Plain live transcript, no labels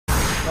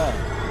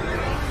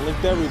now.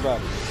 Licked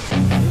everybody.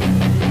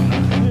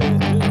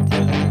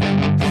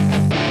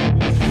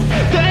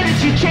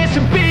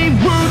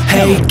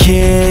 Hey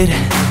kid,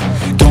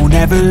 don't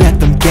ever let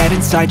them get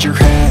inside your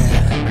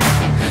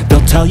head.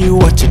 They'll tell you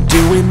what to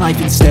do in life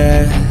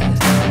instead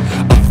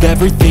of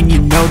everything you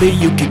know that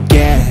you could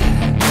get.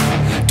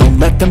 Don't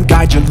let them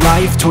guide your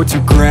life towards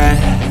regret.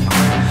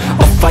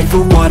 I'll fight for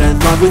what I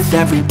love with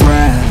every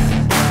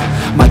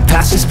breath. My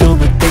past is filled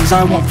with things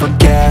I won't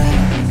forget.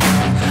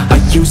 I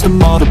use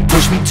them all to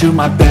push me to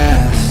my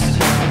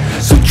best.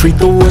 So treat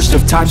the worst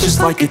of times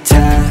just like a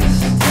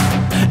test.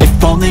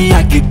 If only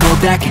I could go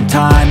back in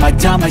time, I'd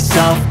tell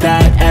myself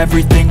that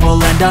everything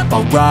will end up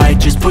alright.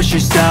 Just push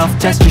yourself,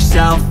 test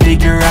yourself,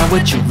 figure out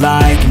what you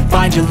like, and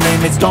find your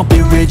limits, don't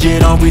be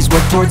rigid, always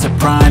work towards a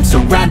prime.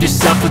 Surround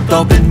yourself with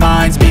open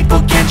minds,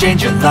 people can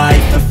change your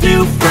life. A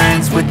few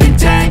friends with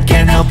intent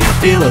can help you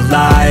feel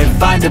alive.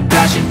 Find a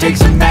passion, take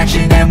some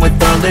action, and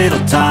with a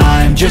little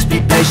time, just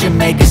be patient,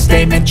 make a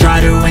statement, try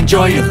to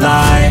enjoy your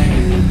life.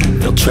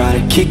 They'll try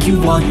to kick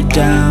you while you're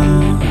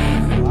down.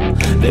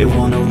 They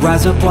wanna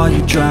rise up while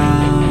you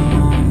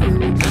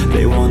drown.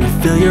 They wanna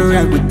fill your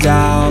head with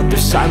doubt. They're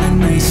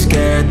silently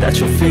scared that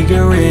you'll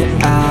figure it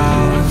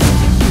out.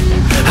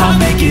 I'll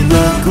make it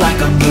look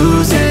like I'm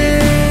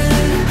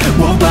losing,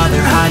 won't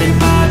bother hiding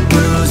my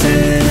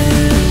bruises.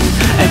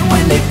 And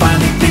when they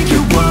finally think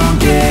you're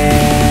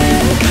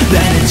wounded,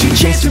 then it's your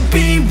chance to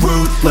be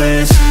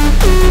ruthless.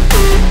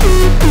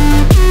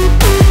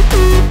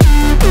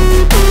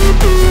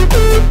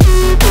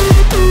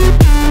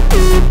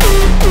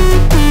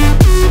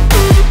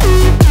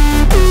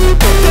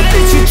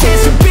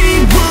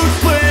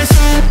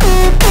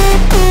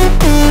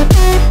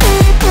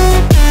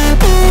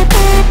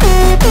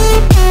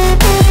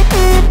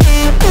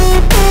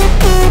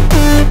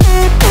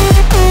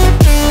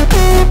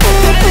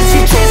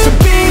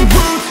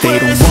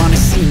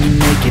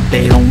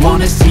 They don't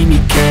wanna see me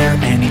care.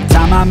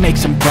 Anytime I make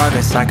some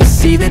progress, I can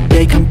see that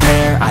they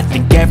compare. I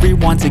think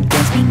everyone's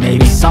against me,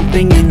 maybe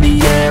something in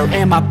the air.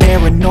 Am I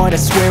paranoid? I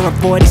swear a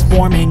void is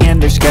forming and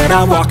they're scared.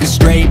 I walk a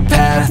straight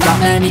path, not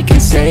many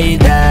can say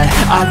that.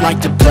 I like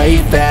to play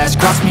fast,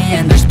 cross me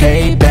and there's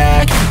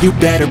payback. You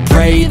better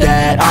pray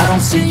that I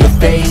don't see your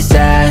face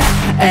at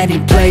any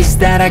place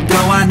that I go.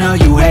 I know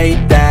you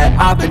hate that.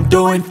 I've been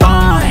doing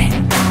fine,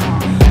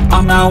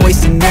 I'm not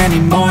wasting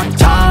any more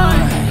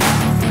time.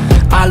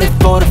 I live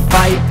for the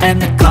fight and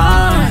the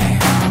climb,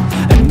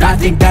 and I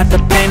think that the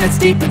pain that's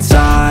deep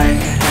inside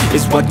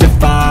is what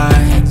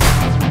defines.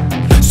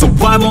 So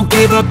I won't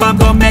give up, I'm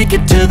gonna make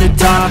it to the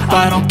top.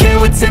 I don't care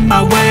what's in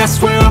my way, I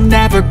swear I'm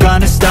never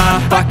gonna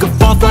stop. I could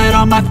fall flat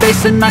on my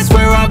face and I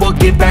swear I will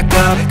get back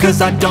up, cause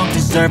I don't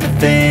deserve a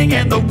thing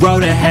and the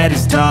road ahead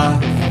is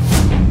tough.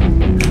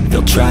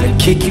 They'll try to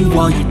kick you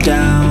while you're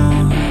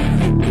down.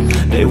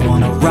 They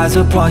wanna rise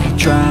up while you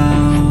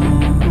drown.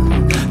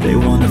 They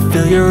wanna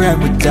fill your head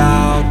with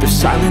doubt. They're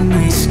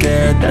silently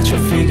scared that you'll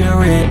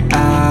figure it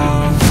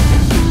out.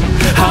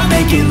 I'll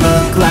make it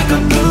look like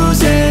I'm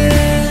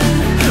losing,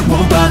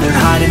 won't bother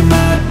hiding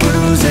my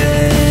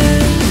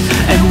bruises.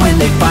 And when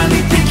they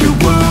finally think you're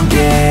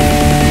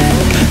wounded,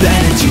 then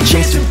it's your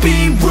chance to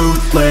be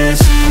ruthless.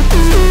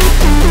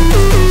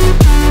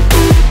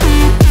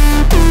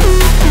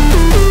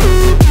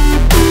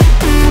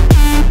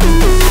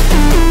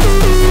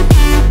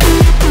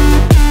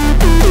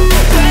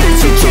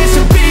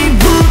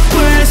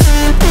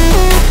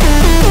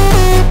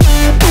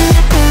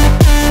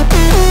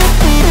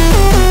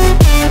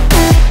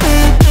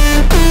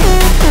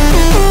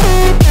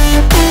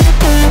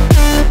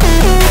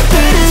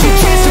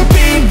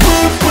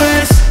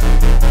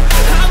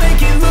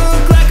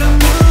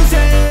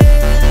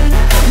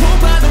 Won't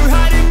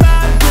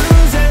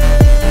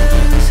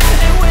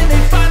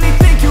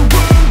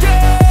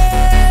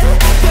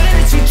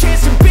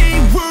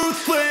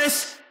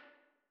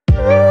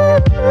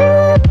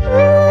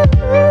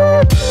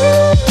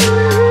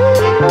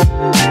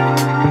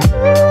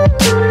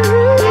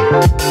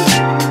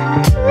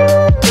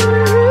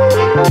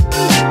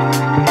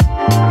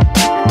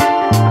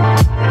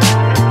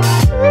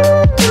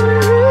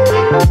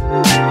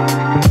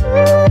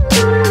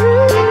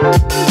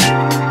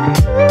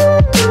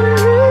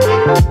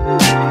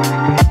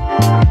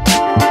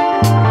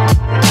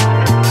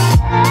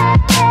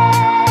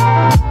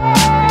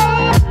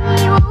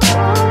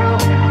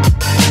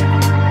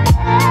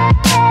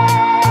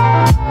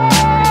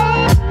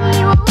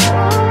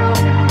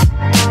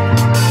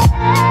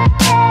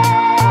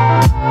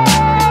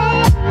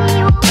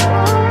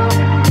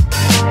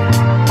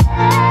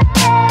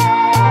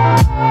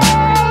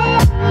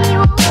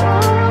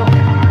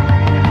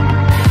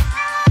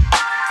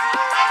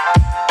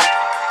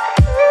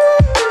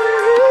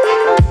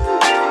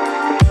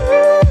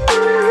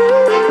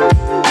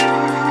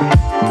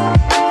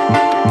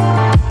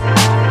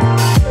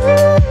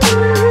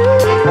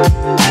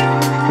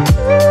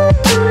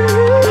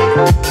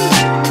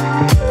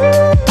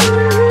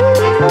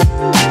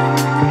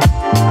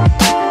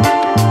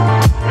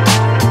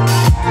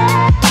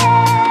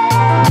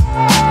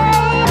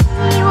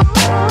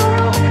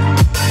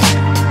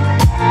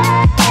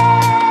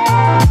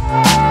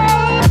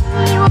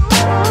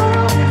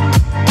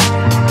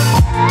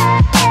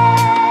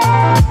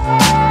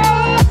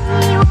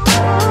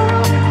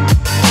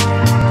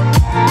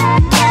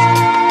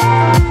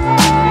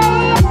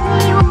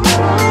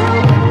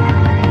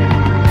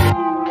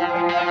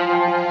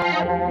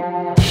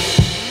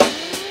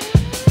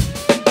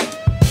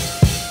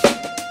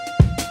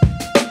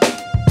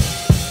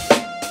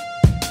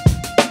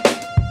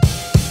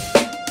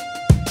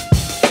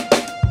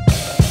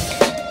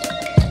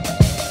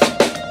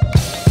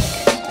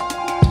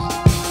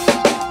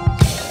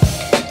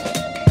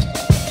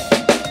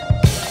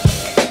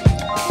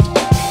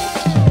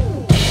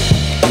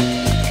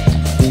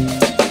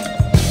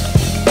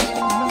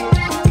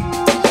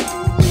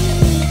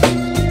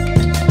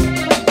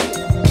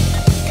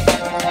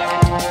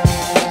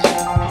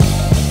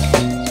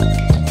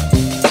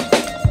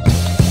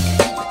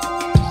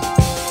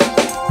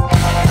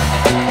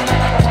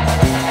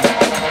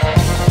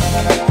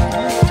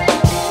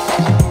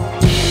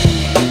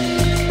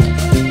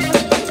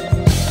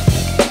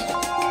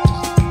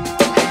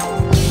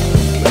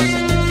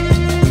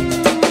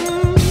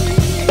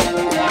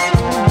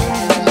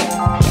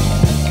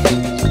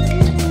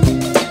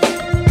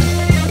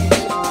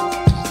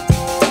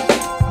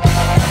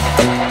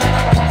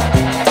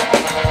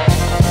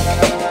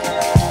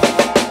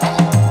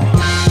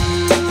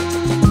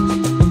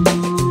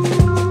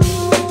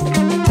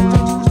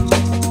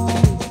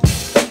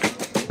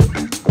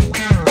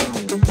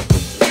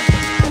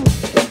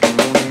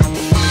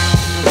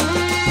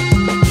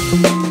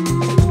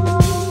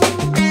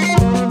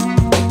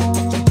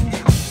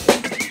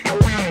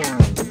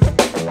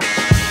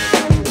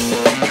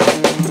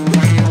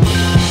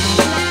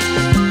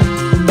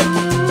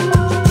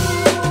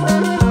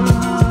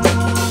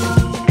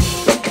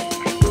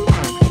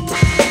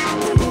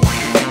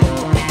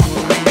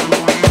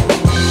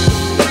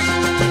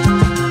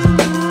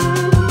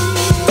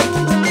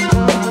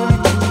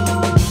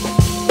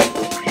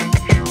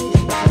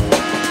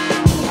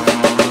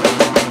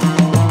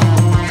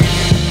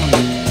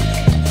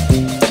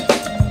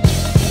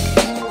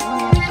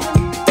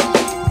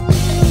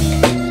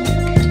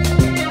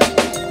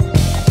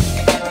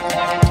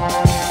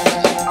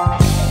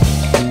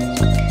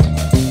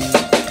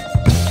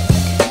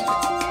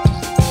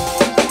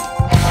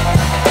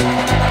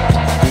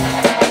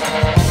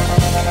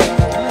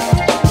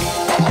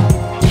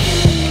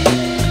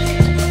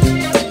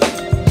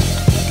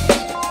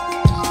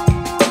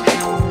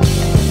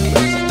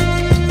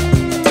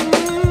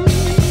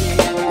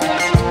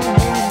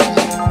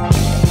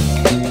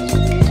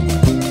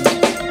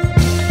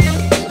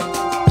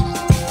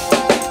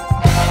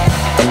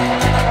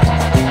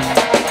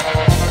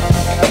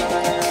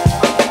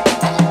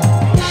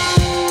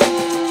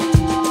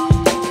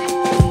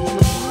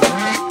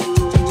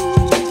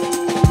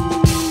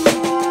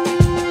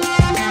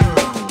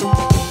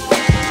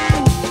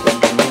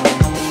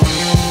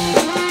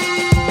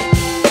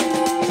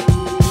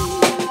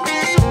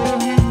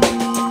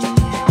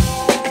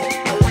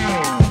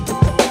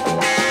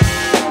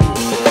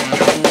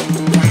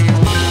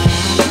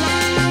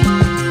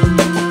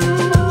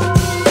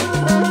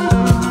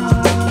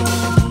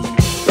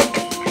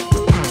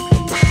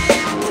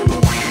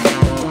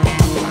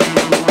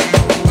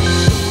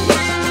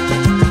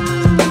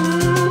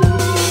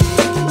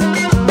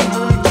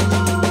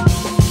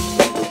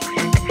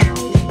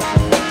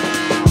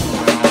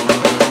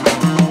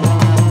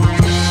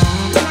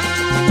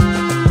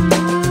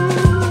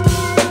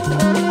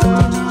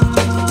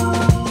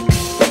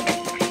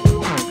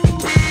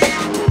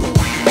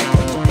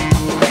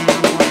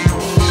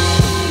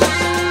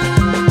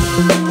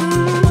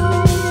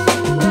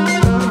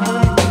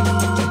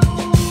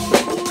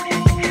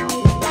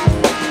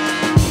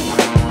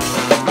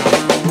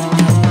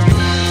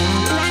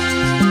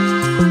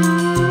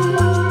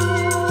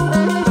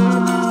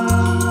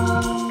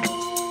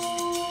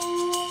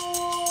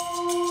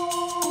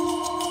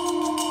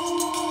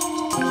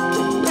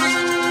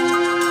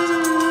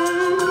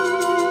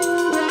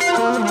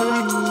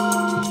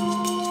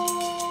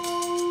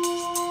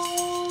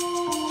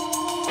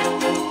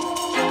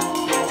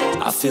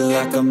feel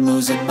like I'm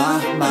losing my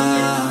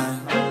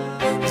mind.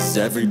 Is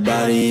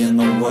everybody in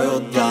the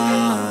world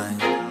blind?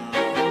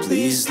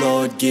 Please,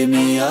 Lord, give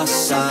me a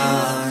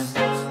sign,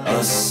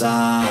 a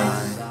sign.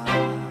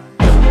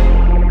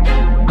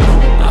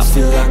 I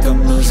feel like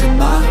I'm losing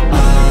my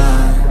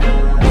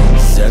mind.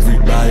 Is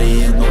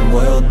everybody in the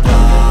world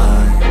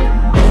blind?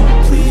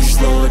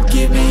 Please, Lord,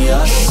 give me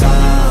a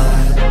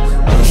sign,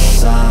 a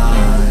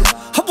sign.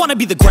 I wanna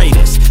be the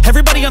greatest.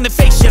 Everybody on the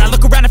fake shit. I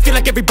look around and feel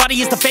like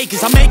everybody is the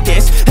fakest. I make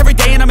this every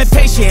day and I'm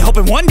impatient,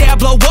 hoping one day I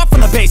blow up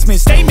from the basement.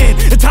 Statement,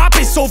 the top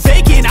is so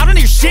vacant. I don't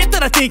hear shit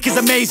that I think is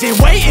amazing.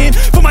 Waiting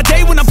for my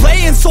day when I'm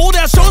playing sold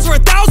out shows for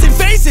 1,000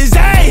 faces.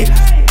 Hey,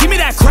 give me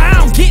that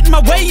crown, get in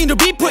my way and to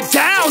be put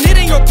down. It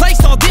ain't your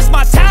place, all this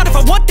my town. If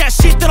I want that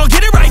shit, then I'll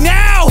get it right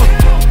now.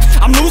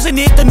 I'm losing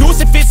it, the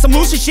noose it fits, I'm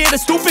losing shit. A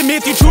stupid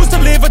myth, you choose to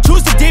live or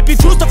choose to dip. You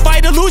choose to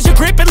fight or lose your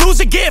grip and lose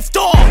a gift.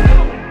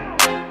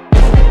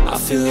 I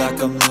feel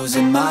like I'm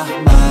losing my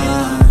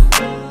mind.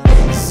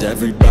 Is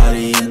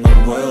everybody in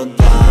the world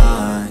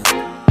blind?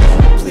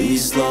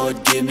 Please,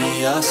 Lord, give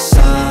me a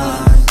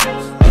sign,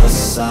 a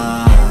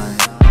sign.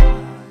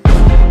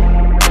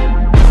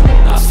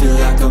 I feel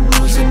like I'm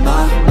losing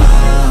my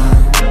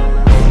mind.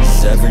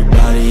 Is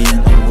everybody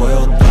in the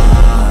world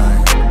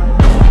blind?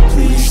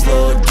 Please,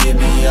 Lord, give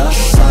me a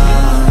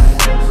sign,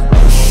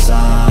 a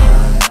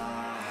sign.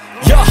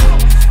 Yeah.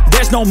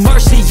 There's no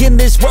mercy in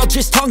this world,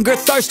 just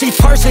hunger-thirsty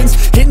persons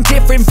in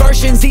different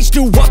versions. Each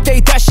new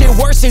update, that shit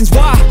worsens.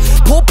 Why?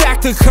 Pull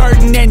back the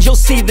curtain and you'll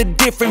see the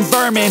different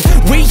vermin.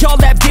 We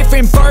all have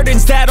different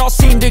burdens that all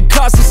seem to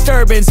cause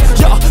disturbance.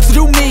 Yo, so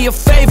do me a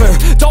favor,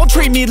 don't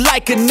treat me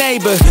like a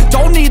neighbor.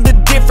 Don't need the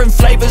different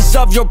flavors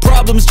of your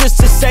problems just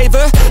to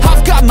savor.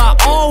 I've got my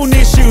own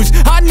issues,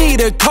 I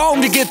need a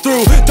comb to get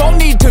through. Don't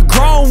need to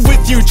groan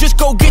with you, just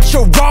go get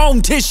your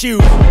own tissue.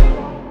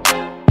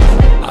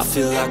 I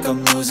feel like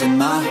I'm losing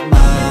my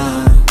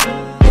mind.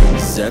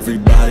 Is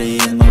everybody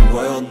in the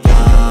world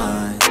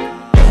blind?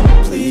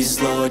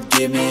 Please, Lord,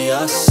 give me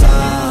a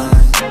sign,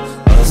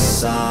 a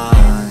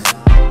sign.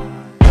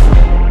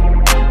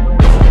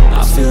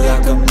 I feel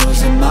like I'm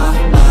losing my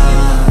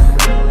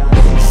mind.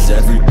 Is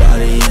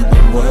everybody in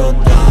the world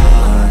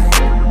blind?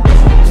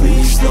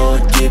 Please,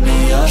 Lord, give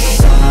me a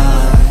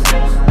sign,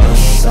 a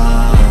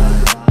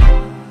sign.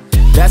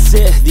 That's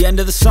it, the end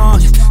of the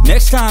song.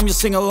 Next time you'll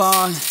sing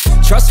along.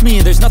 Trust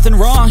me, there's nothing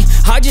wrong.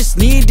 I just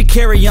need to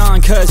carry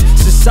on, cause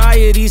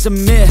society's a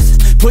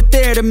myth put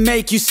there to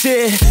make you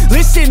sit.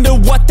 Listen to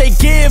what they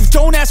give.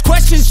 Don't ask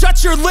questions,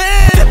 shut your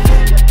lid.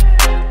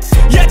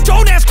 Yeah,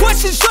 don't ask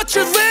questions, shut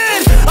your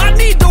lid. I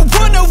need to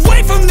run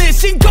away from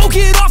this and go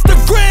get off the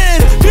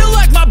grid. Feel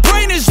like my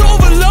brain is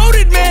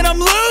overloaded, man, I'm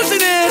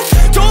losing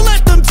it. Don't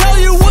let them tell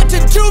you what to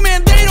do,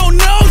 man, they don't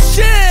know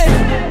shit.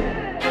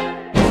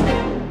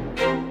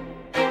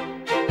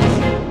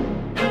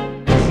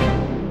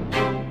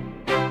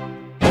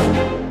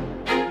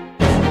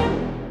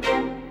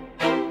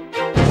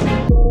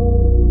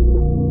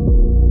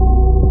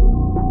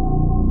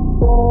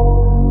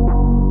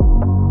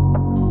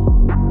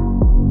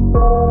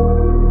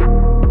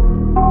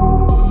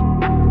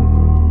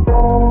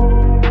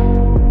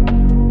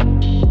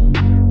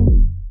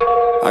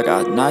 I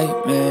got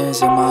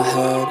nightmares in my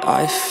head,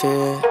 I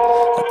fear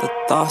that the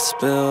thoughts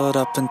build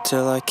up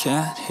until I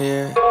can't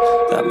hear.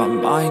 That my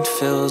mind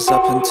fills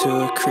up into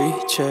a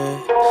creature,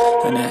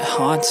 and it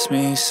haunts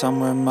me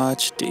somewhere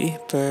much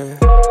deeper.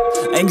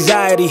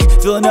 Anxiety,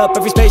 filling up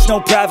every space, no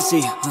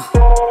privacy.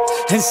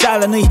 And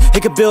silently,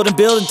 it could build and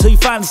build until you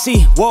finally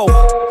see. Whoa,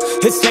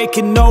 it's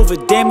taking over,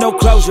 damn no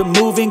closure,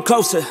 moving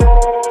closer.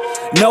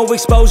 No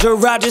exposure,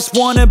 I just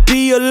wanna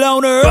be a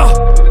loner.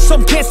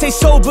 Some can't stay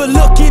sober,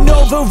 looking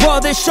over all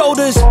their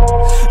shoulders,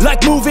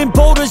 like moving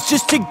boulders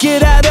just to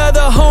get out of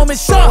the home. It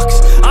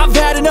sucks, I've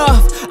had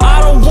enough, I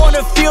don't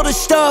wanna feel the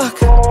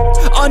stuck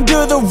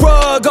under the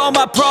rug, all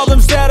my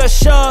problems that I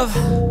shove.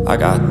 I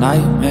got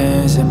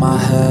nightmares in my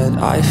head,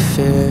 I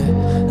fear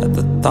that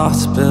the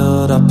thoughts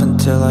build up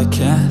until I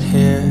can't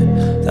hear.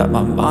 That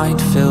my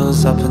mind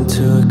fills up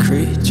into a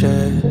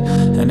creature,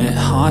 and it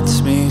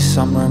haunts me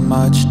somewhere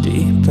much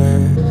deeper.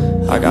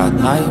 I got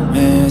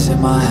nightmares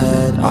in my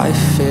head, I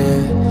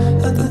fear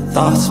that the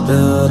thoughts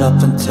build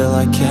up until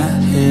I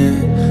can't hear.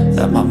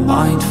 That my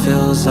mind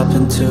fills up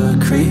into a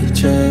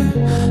creature,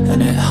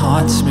 and it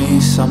haunts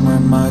me somewhere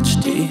much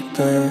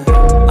deeper.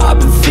 I've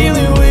been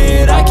feeling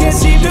weird, I can't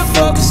seem to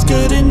focus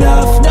good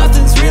enough.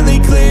 Nothing's really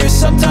clear,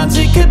 sometimes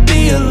it could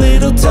be a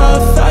little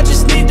tough. I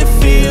just need to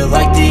feel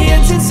like the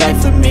end's in sight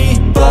for me,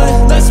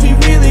 but let's be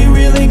really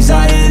real,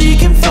 anxiety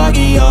can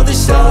foggy all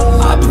this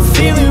stuff. I've been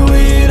feeling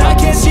weird, I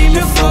can't seem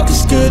to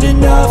focus good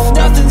enough.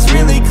 Nothing's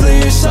really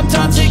clear,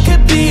 sometimes it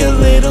could be a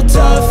little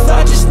tough.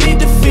 I just need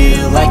to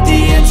feel like the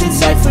end's in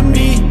sight for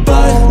me,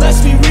 but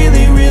let's be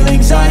really real,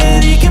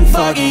 anxiety can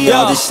foggy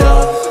all this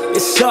stuff.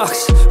 It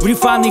sucks when you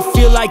finally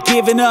feel like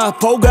giving up.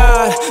 Oh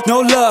God,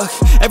 no luck.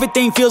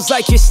 Everything feels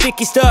like you're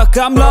sticky stuck.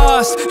 I'm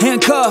lost,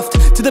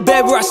 handcuffed to the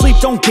bed where I sleep.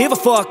 Don't give a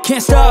fuck,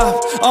 can't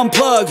stop.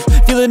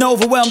 Unplug, feeling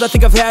overwhelmed. I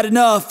think I've had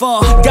enough.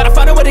 Gotta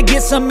find a way to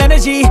get some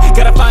energy.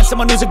 Gotta find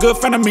someone who's a good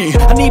friend of me.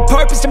 I need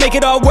purpose to make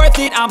it all worth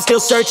it. I'm still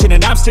searching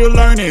and I'm still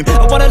learning.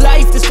 I want a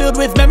life that's filled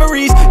with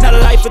memories, not a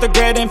life with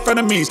regret in front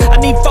of me. I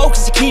need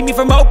focus to keep me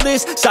from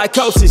hopeless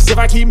psychosis if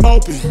I keep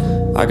moping.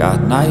 I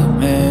got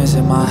nightmares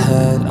in my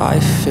head. I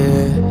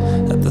fear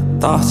that the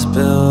thoughts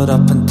build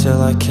up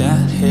until I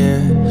can't hear,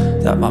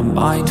 that my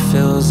mind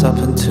fills up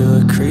into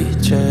a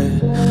creature,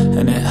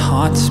 and it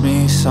haunts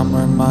me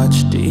somewhere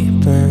much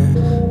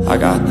deeper. I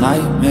got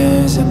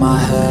nightmares in my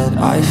head.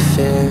 I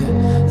fear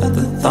that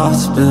the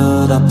thoughts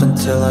build up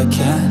until I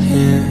can't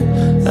hear,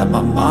 that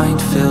my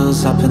mind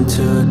fills up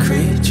into a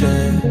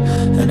creature,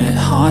 and it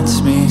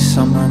haunts me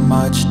somewhere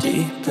much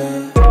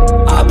deeper.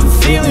 I've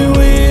been feeling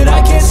weird,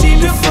 I